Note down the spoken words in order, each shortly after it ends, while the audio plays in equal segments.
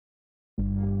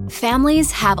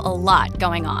Families have a lot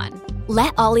going on.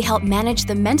 Let Ollie help manage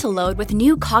the mental load with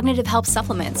new cognitive help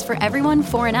supplements for everyone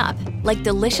 4 and up, like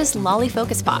delicious Lolly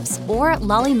Focus Pops or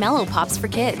Lolly Mellow Pops for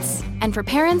kids. And for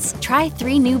parents, try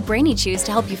 3 new Brainy Chews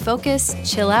to help you focus,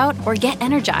 chill out, or get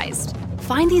energized.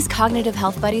 Find these cognitive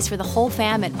health buddies for the whole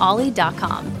fam at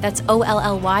ollie.com. That's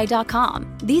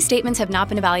OLLY.com. These statements have not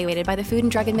been evaluated by the Food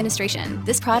and Drug Administration.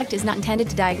 This product is not intended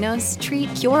to diagnose,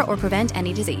 treat, cure, or prevent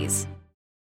any disease.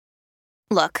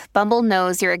 Look, Bumble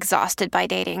knows you're exhausted by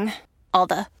dating. All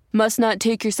the, must not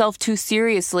take yourself too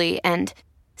seriously, and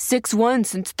 6'1"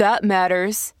 since that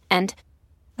matters, and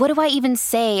what do I even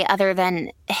say other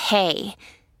than, hey?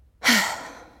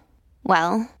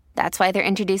 Well, that's why they're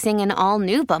introducing an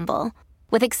all-new Bumble,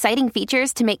 with exciting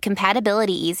features to make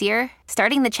compatibility easier,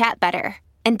 starting the chat better,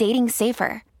 and dating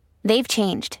safer. They've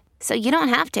changed, so you don't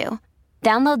have to.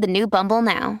 Download the new Bumble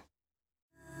now.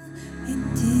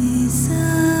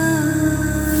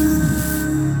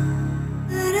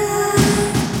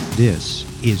 This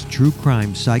is True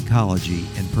Crime Psychology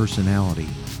and Personality,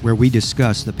 where we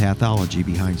discuss the pathology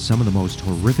behind some of the most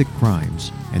horrific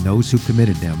crimes and those who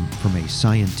committed them from a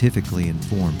scientifically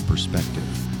informed perspective.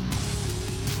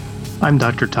 I'm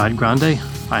Dr. Todd Grande.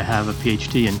 I have a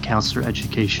PhD in counselor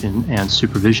education and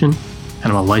supervision,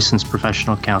 and I'm a licensed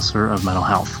professional counselor of mental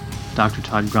health. Dr.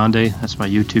 Todd Grande, that's my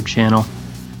YouTube channel.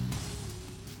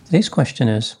 Today's question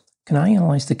is, can I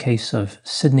analyze the case of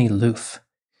Sidney Loof?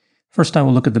 First, I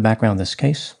will look at the background of this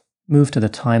case, move to the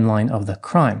timeline of the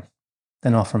crime,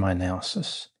 then offer my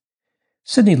analysis.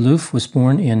 Sidney Loof was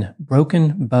born in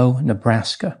Broken Bow,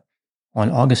 Nebraska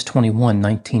on August 21,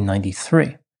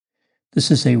 1993. This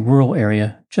is a rural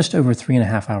area just over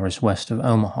 3.5 hours west of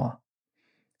Omaha.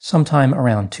 Sometime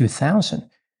around 2000,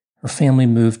 her family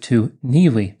moved to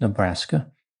Neely,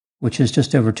 Nebraska, which is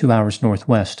just over 2 hours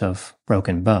northwest of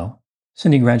Broken Bow.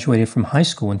 Sidney graduated from high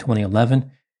school in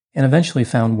 2011 and eventually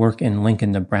found work in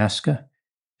Lincoln, Nebraska.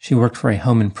 She worked for a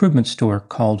home improvement store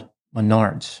called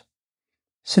Menards.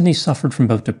 Sidney suffered from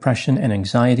both depression and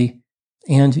anxiety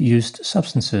and used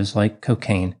substances like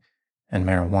cocaine and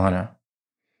marijuana.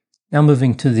 Now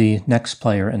moving to the next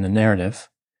player in the narrative,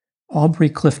 Aubrey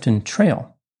Clifton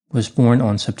Trail was born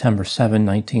on September 7,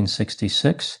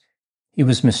 1966. He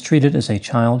was mistreated as a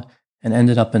child and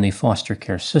ended up in the foster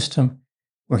care system,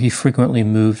 where he frequently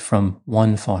moved from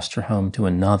one foster home to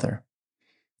another.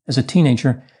 As a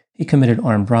teenager, he committed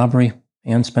armed robbery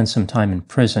and spent some time in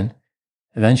prison.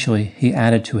 Eventually, he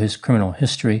added to his criminal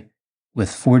history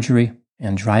with forgery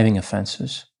and driving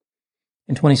offenses.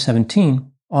 In 2017,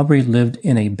 Aubrey lived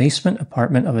in a basement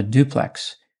apartment of a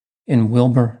duplex in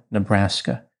Wilbur,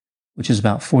 Nebraska, which is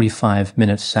about 45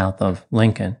 minutes south of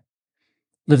Lincoln.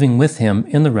 Living with him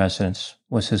in the residence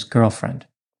was his girlfriend.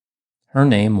 Her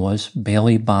name was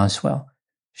Bailey Boswell.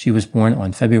 She was born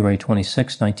on February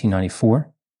 26,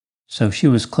 1994, so she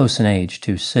was close in age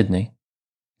to Sidney.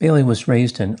 Bailey was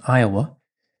raised in Iowa.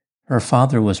 Her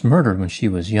father was murdered when she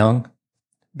was young.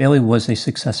 Bailey was a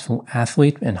successful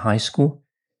athlete in high school.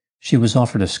 She was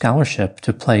offered a scholarship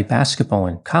to play basketball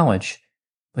in college,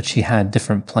 but she had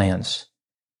different plans.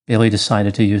 Bailey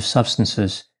decided to use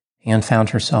substances and found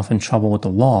herself in trouble with the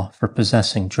law for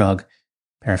possessing drug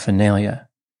paraphernalia.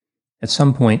 At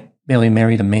some point, Bailey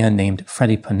married a man named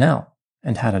Freddie Pennell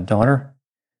and had a daughter.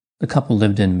 The couple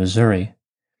lived in Missouri.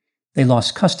 They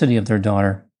lost custody of their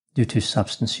daughter due to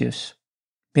substance use.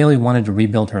 Bailey wanted to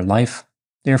rebuild her life,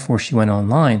 therefore she went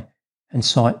online and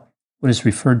sought what is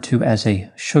referred to as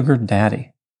a sugar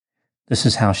daddy. This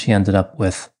is how she ended up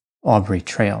with Aubrey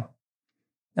Trail.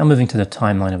 Now moving to the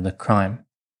timeline of the crime.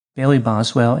 Bailey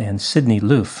Boswell and Sidney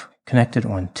Loof connected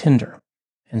on Tinder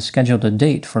and scheduled a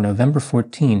date for November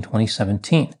 14,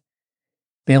 2017.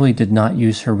 Bailey did not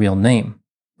use her real name.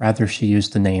 Rather, she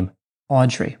used the name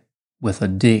Audrey with a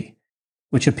D,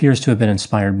 which appears to have been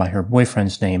inspired by her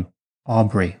boyfriend's name,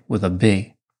 Aubrey with a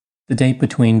B. The date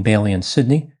between Bailey and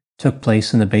Sidney took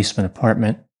place in the basement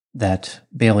apartment that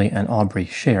Bailey and Aubrey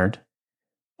shared.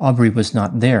 Aubrey was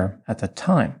not there at the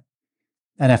time.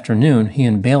 That afternoon, he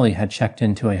and Bailey had checked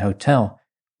into a hotel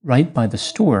right by the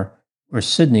store where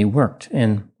Sidney worked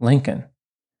in Lincoln.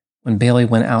 When Bailey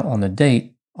went out on the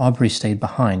date, Aubrey stayed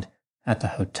behind at the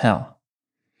hotel.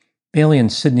 Bailey and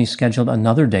Sidney scheduled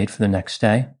another date for the next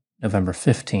day, November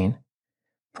 15.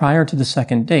 Prior to the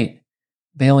second date,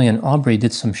 Bailey and Aubrey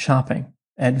did some shopping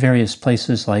at various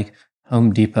places like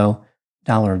Home Depot,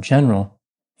 Dollar General,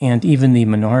 and even the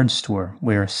Menards store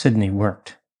where Sidney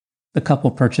worked. The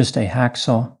couple purchased a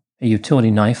hacksaw, a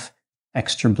utility knife,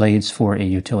 extra blades for a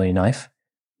utility knife,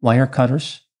 wire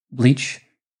cutters, bleach,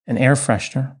 an air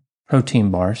freshener, protein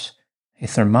bars, a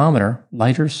thermometer,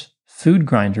 lighters, food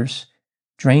grinders,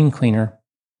 drain cleaner,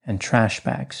 and trash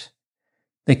bags.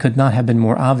 They could not have been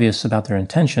more obvious about their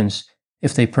intentions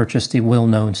if they purchased the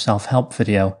well-known self-help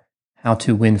video, How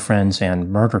to Win Friends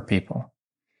and Murder People.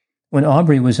 When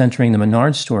Aubrey was entering the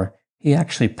Menards store, he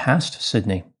actually passed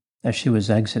Sydney as she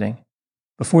was exiting.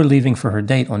 Before leaving for her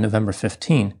date on November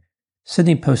 15,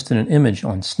 Sydney posted an image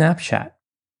on Snapchat.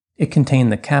 It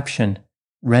contained the caption,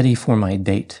 "Ready for my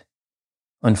date."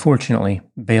 Unfortunately,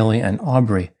 Bailey and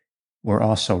Aubrey were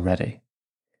also ready.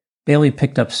 Bailey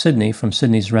picked up Sydney from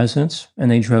Sydney's residence and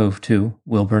they drove to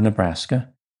Wilbur,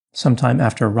 Nebraska. Sometime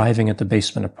after arriving at the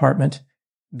basement apartment,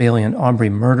 Bailey and Aubrey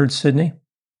murdered Sydney.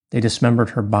 They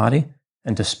dismembered her body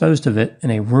and disposed of it in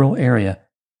a rural area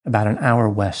about an hour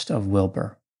west of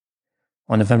Wilbur.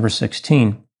 On November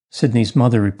 16, Sydney's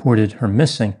mother reported her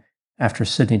missing after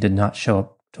Sydney did not show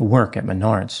up to work at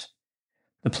Menards.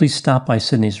 The police stopped by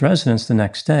Sydney's residence the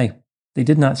next day. They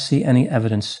did not see any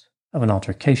evidence of an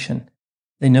altercation.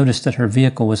 They noticed that her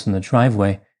vehicle was in the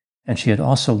driveway, and she had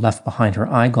also left behind her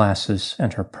eyeglasses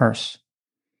and her purse.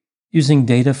 Using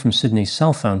data from Sydney's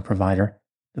cell phone provider,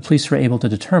 the police were able to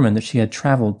determine that she had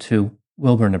traveled to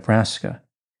Wilbur, Nebraska.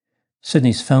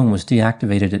 Sydney's phone was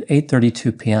deactivated at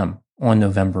 8:32 p.m. on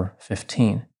November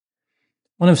 15.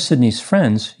 One of Sydney's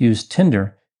friends used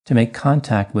Tinder to make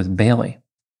contact with Bailey,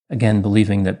 again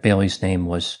believing that Bailey's name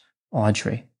was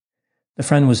Audrey. The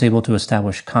friend was able to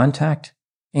establish contact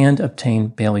and obtain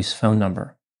Bailey's phone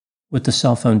number. With the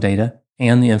cell phone data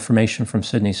and the information from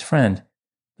Sydney's friend,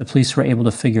 the police were able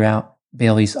to figure out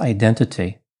Bailey's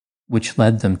identity, which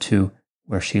led them to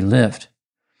where she lived.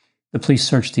 The police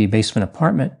searched the basement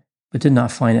apartment, but did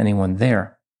not find anyone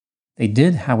there. They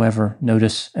did, however,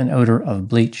 notice an odor of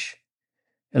bleach.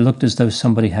 It looked as though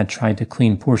somebody had tried to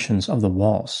clean portions of the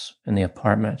walls in the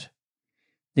apartment.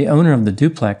 The owner of the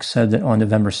duplex said that on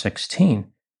November 16,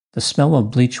 the smell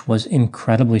of bleach was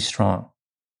incredibly strong,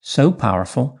 so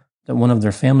powerful that one of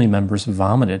their family members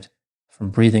vomited from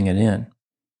breathing it in.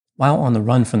 While on the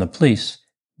run from the police,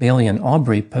 Bailey and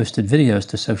Aubrey posted videos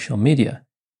to social media,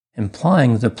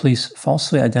 implying that the police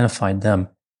falsely identified them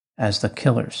as the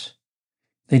killers.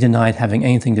 They denied having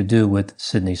anything to do with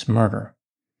Sydney's murder.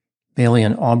 Bailey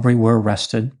and Aubrey were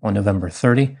arrested on November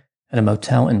 30 at a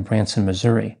motel in Branson,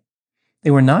 Missouri.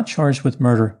 They were not charged with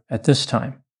murder at this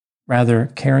time, rather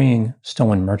carrying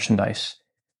stolen merchandise.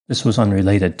 This was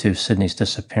unrelated to Sydney's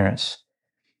disappearance.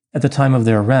 At the time of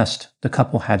their arrest, the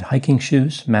couple had hiking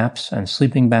shoes, maps, and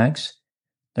sleeping bags.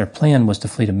 Their plan was to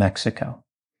flee to Mexico.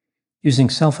 Using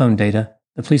cell phone data,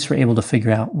 the police were able to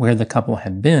figure out where the couple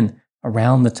had been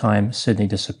around the time Sydney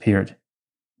disappeared.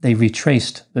 They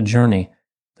retraced the journey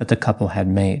that the couple had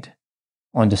made.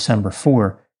 On December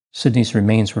 4, Sydney's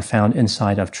remains were found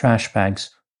inside of trash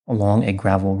bags along a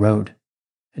gravel road.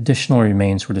 Additional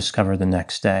remains were discovered the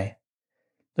next day.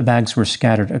 The bags were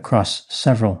scattered across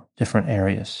several different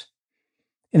areas.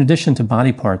 In addition to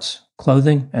body parts,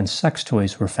 clothing and sex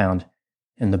toys were found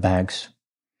in the bags.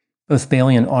 Both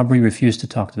Bailey and Aubrey refused to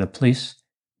talk to the police,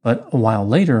 but a while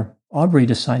later, Aubrey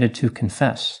decided to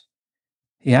confess.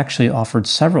 He actually offered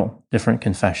several different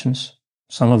confessions,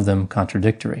 some of them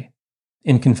contradictory.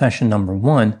 In confession number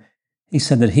 1, he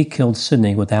said that he killed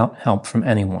Sydney without help from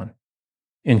anyone.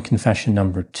 In confession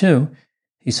number 2,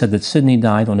 he said that Sydney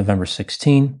died on November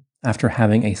 16 after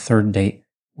having a third date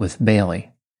with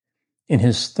Bailey. In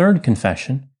his third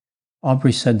confession,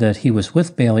 Aubrey said that he was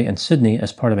with Bailey and Sydney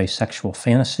as part of a sexual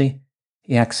fantasy.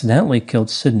 He accidentally killed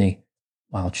Sydney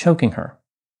while choking her.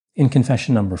 In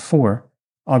confession number 4,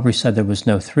 Aubrey said there was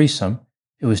no threesome,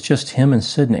 it was just him and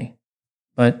Sydney,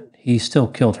 but he still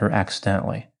killed her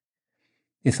accidentally.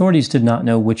 The authorities did not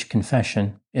know which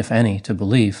confession, if any, to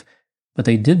believe, but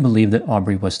they did believe that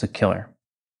Aubrey was the killer.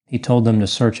 He told them to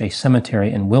search a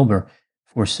cemetery in Wilbur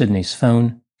for Sydney's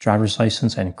phone, driver's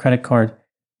license, and credit card.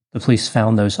 The police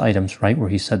found those items right where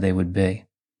he said they would be.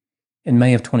 In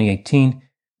May of 2018,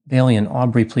 Bailey and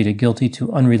Aubrey pleaded guilty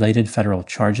to unrelated federal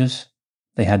charges.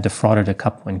 They had defrauded a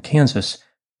couple in Kansas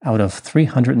out of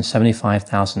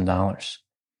 $375,000.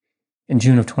 In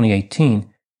June of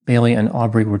 2018, Bailey and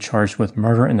Aubrey were charged with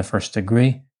murder in the first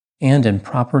degree and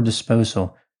improper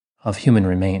disposal of human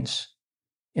remains.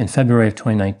 In February of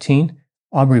 2019,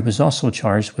 Aubrey was also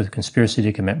charged with conspiracy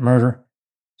to commit murder.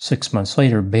 6 months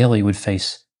later, Bailey would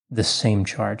face this same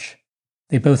charge.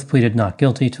 They both pleaded not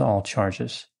guilty to all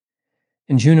charges.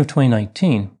 In June of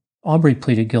 2019, Aubrey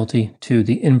pleaded guilty to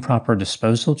the improper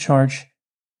disposal charge,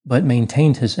 but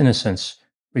maintained his innocence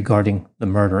regarding the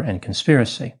murder and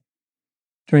conspiracy.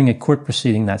 During a court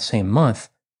proceeding that same month,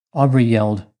 Aubrey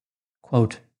yelled,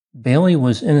 quote, "Bailey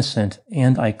was innocent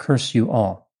and I curse you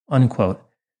all," unquote,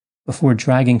 before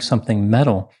dragging something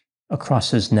metal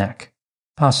across his neck.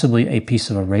 possibly a piece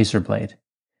of a razor blade.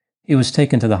 He was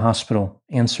taken to the hospital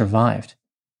and survived.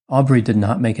 Aubrey did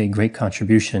not make a great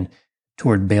contribution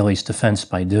toward Bailey's defense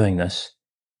by doing this.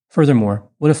 Furthermore,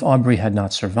 what if Aubrey had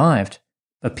not survived,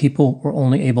 but people were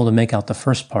only able to make out the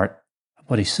first part of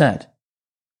what he said?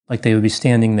 Like they would be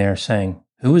standing there saying,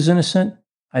 "Who is innocent?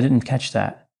 I didn't catch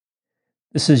that."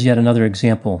 This is yet another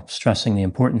example stressing the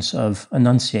importance of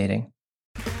enunciating.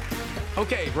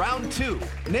 Okay, round two.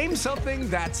 Name something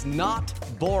that's not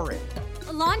boring.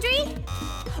 A laundry?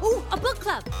 Ooh, a book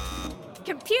club.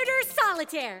 Computer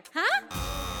solitaire, huh?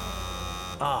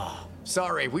 Ah,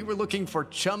 sorry, we were looking for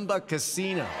Chumba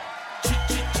Casino.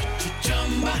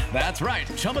 That's right,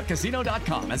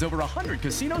 ChumbaCasino.com has over 100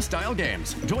 casino-style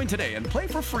games. Join today and play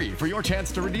for free for your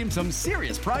chance to redeem some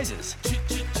serious prizes.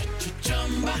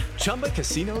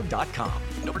 ChumbaCasino.com.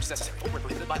 No purchase necessary. Void where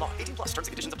prohibited by law. 18+ terms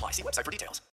and conditions apply. See website for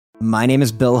details. My name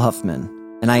is Bill Huffman,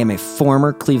 and I am a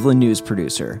former Cleveland news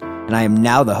producer, and I am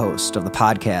now the host of the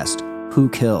podcast, Who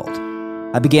Killed?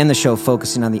 I began the show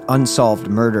focusing on the unsolved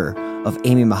murder of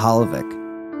Amy Mihaljevic,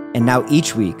 and now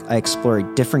each week I explore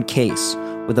a different case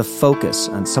with a focus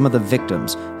on some of the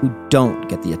victims who don't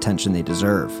get the attention they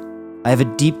deserve. I have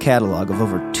a deep catalog of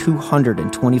over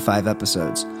 225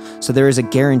 episodes, so there is a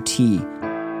guarantee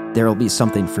there will be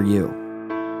something for you.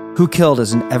 Who Killed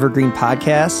is an evergreen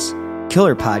podcast,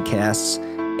 killer podcasts,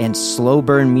 and slow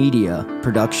burn media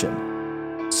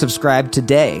production. Subscribe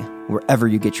today wherever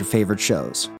you get your favorite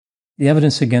shows. The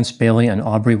evidence against Bailey and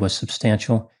Aubrey was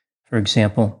substantial. For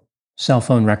example, cell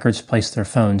phone records placed their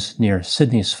phones near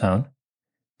Sydney's phone.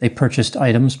 They purchased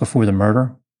items before the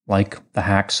murder, like the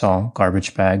hacksaw,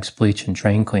 garbage bags, bleach, and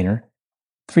drain cleaner.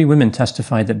 3 women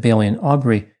testified that Bailey and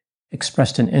Aubrey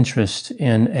expressed an interest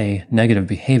in a negative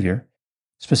behavior,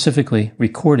 specifically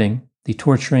recording the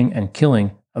torturing and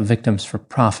killing of victims for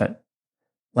profit,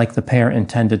 like the pair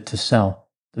intended to sell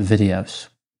the videos.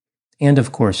 And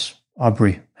of course,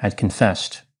 Aubrey had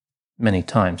confessed many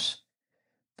times.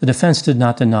 The defense did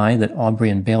not deny that Aubrey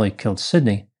and Bailey killed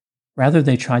Sydney. Rather,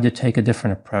 they tried to take a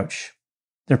different approach.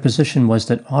 Their position was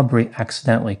that Aubrey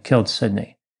accidentally killed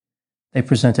Sydney. They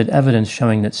presented evidence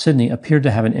showing that Sydney appeared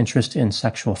to have an interest in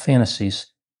sexual fantasies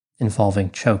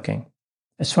involving choking.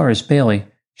 As far as Bailey,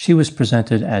 she was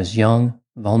presented as young,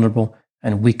 vulnerable,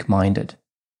 and weak-minded.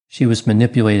 She was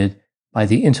manipulated by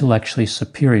the intellectually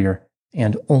superior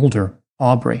and older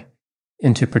Aubrey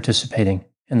into participating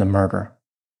in the murder.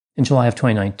 In July of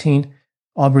 2019,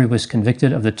 Aubrey was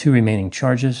convicted of the 2 remaining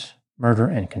charges, murder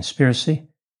and conspiracy.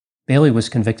 Bailey was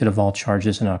convicted of all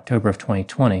charges in October of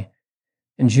 2020.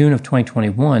 In June of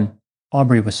 2021,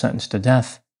 Aubrey was sentenced to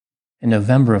death. In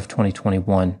November of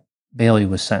 2021, Bailey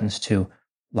was sentenced to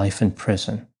life in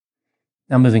prison.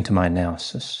 Now moving to my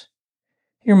analysis.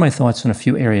 Here are my thoughts on a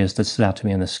few areas that stood out to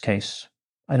me in this case.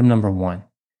 Item number 1.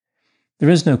 There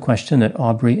is no question that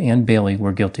Aubrey and Bailey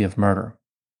were guilty of murder.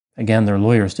 Again, their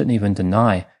lawyers didn't even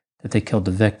deny that they killed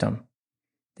the victim.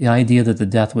 The idea that the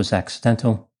death was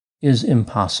accidental is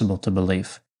impossible to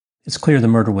believe. It's clear the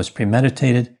murder was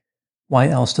premeditated. Why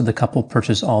else did the couple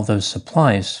purchase all those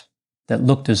supplies that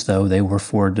looked as though they were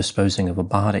for disposing of a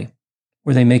body?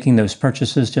 Were they making those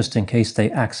purchases just in case they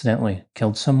accidentally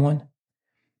killed someone?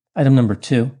 Item number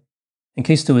 2. In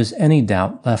case there was any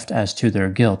doubt left as to their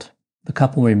guilt, the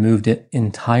couple removed it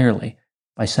entirely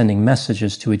by sending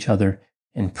messages to each other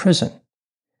in prison.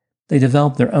 They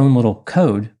developed their own little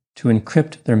code to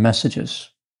encrypt their messages,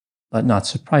 but not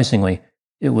surprisingly,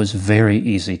 it was very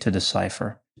easy to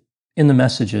decipher. In the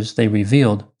messages, they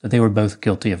revealed that they were both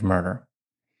guilty of murder.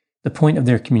 The point of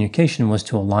their communication was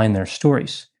to align their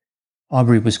stories.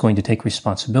 Aubrey was going to take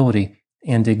responsibility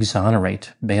and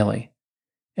exonerate Bailey.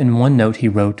 In one note, he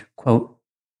wrote, quote,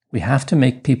 "We have to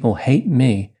make people hate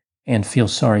me and feel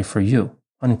sorry for you,"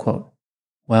 unquote.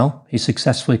 Well, he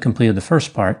successfully completed the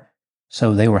first part,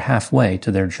 so they were halfway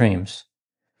to their dreams.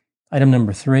 Item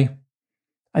number 3.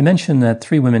 I mentioned that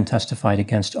 3 women testified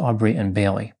against Aubrey and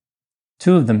Bailey.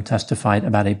 2 of them testified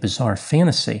about a bizarre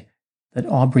fantasy that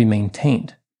Aubrey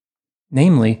maintained.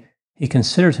 Namely, he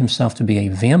considered himself to be a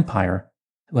vampire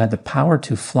who had the power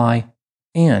to fly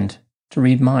and to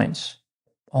read minds.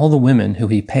 All the women who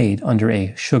he paid under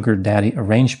a sugar daddy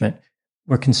arrangement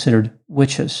were considered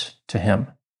witches to him.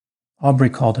 Aubrey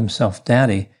called himself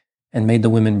daddy and made the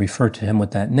women refer to him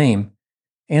with that name,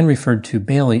 and referred to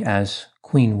Bailey as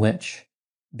Queen Witch.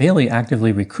 Bailey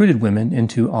actively recruited women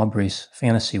into Aubrey's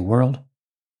fantasy world.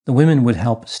 The women would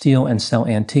help steal and sell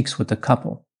antiques with the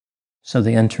couple, so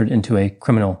they entered into a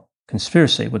criminal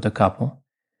conspiracy with the couple.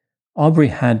 Aubrey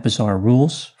had bizarre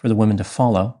rules for the women to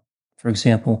follow. For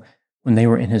example, when they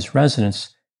were in his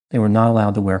residence, they were not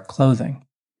allowed to wear clothing.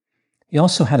 He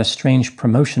also had a strange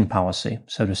promotion policy,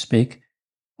 so to speak.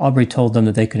 Aubrey told them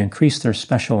that they could increase their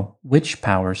special witch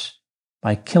powers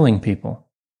by killing people.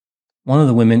 One of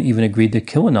the women even agreed to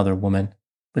kill another woman,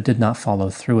 but did not follow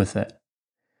through with it.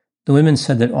 The women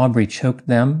said that Aubrey choked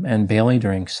them and Bailey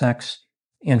during sex,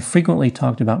 and frequently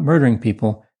talked about murdering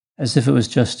people as if it was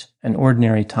just an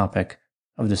ordinary topic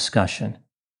of discussion.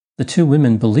 The two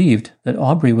women believed that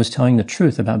Aubrey was telling the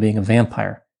truth about being a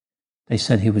vampire. They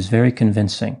said he was very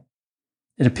convincing.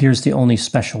 It appears the only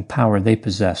special power they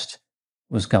possessed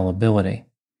was gullibility.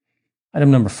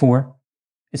 Item number 4.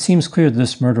 It seems clear that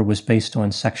this murder was based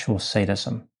on sexual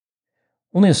sadism.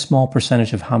 Only a small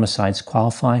percentage of homicides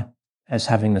qualify as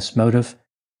having this motive.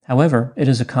 However, it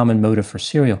is a common motive for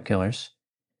serial killers.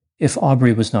 If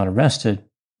Aubrey was not arrested,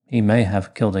 he may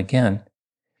have killed again.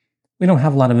 We don't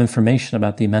have a lot of information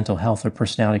about the mental health or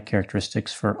personality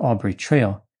characteristics for Aubrey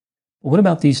Trail, but what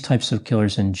about these types of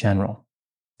killers in general?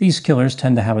 These killers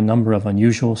tend to have a number of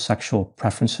unusual sexual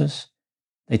preferences.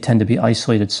 They tend to be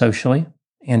isolated socially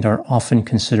and are often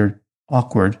considered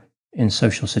awkward in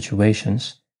social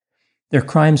situations. Their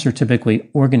crimes are typically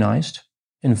organized,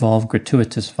 involve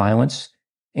gratuitous violence,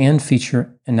 and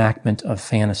feature enactment of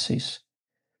fantasies.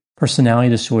 Personality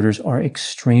disorders are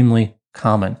extremely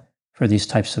common for these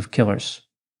types of killers,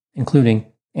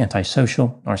 including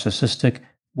antisocial, narcissistic,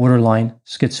 borderline,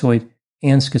 schizoid,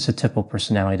 and schizotypal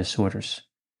personality disorders.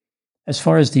 As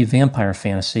far as the vampire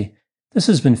fantasy, this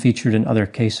has been featured in other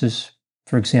cases.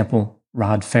 For example,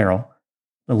 Rod Ferrell,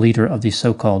 the leader of the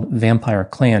so-called vampire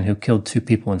clan who killed 2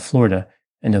 people in Florida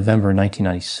in November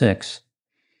 1996.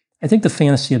 I think the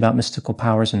fantasy about mystical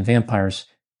powers and vampires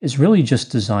is really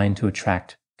just designed to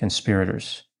attract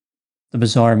conspirators. The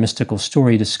bizarre mystical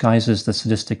story disguises the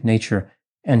sadistic nature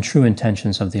and true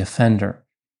intentions of the offender.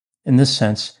 In this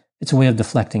sense, it's a way of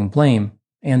deflecting blame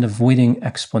and avoiding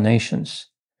explanations.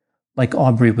 Like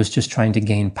Aubrey was just trying to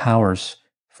gain powers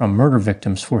from murder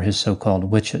victims for his so-called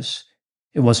witches.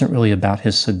 It wasn't really about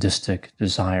his sadistic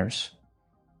desires.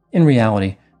 In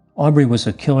reality, Aubrey was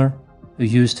a killer who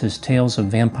used his tales of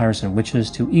vampires and witches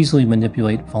to easily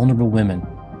manipulate vulnerable women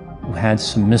who had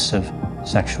submissive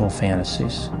sexual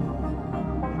fantasies.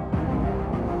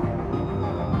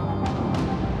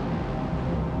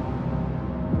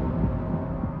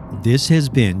 This has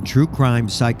been True Crime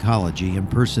Psychology and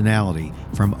Personality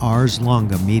from Ars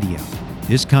Longa Media.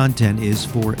 This content is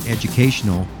for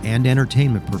educational and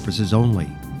entertainment purposes only.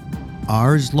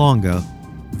 Ars Longa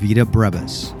Vita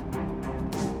Brevis.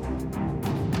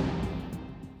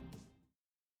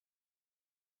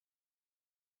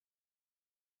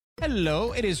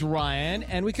 Hello, it is Ryan,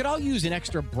 and we could all use an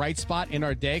extra bright spot in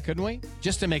our day, couldn't we?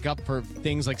 Just to make up for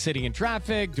things like sitting in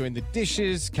traffic, doing the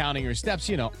dishes, counting your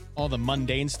steps, all the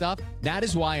mundane stuff. That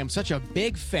is why I'm such a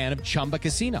big fan of Chumba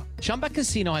Casino. Chumba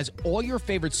Casino has all your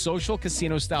favorite social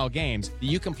casino-style games that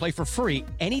you can play for free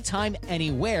anytime,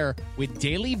 anywhere with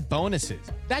daily bonuses.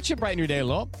 That should brighten your day a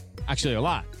little. Actually, a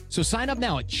lot. So sign up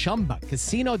now at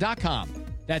ChumbaCasino.com.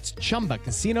 That's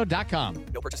ChumbaCasino.com.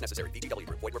 No purchase necessary. VGW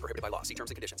Group. Void where prohibited by law. See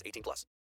terms and conditions. 18+.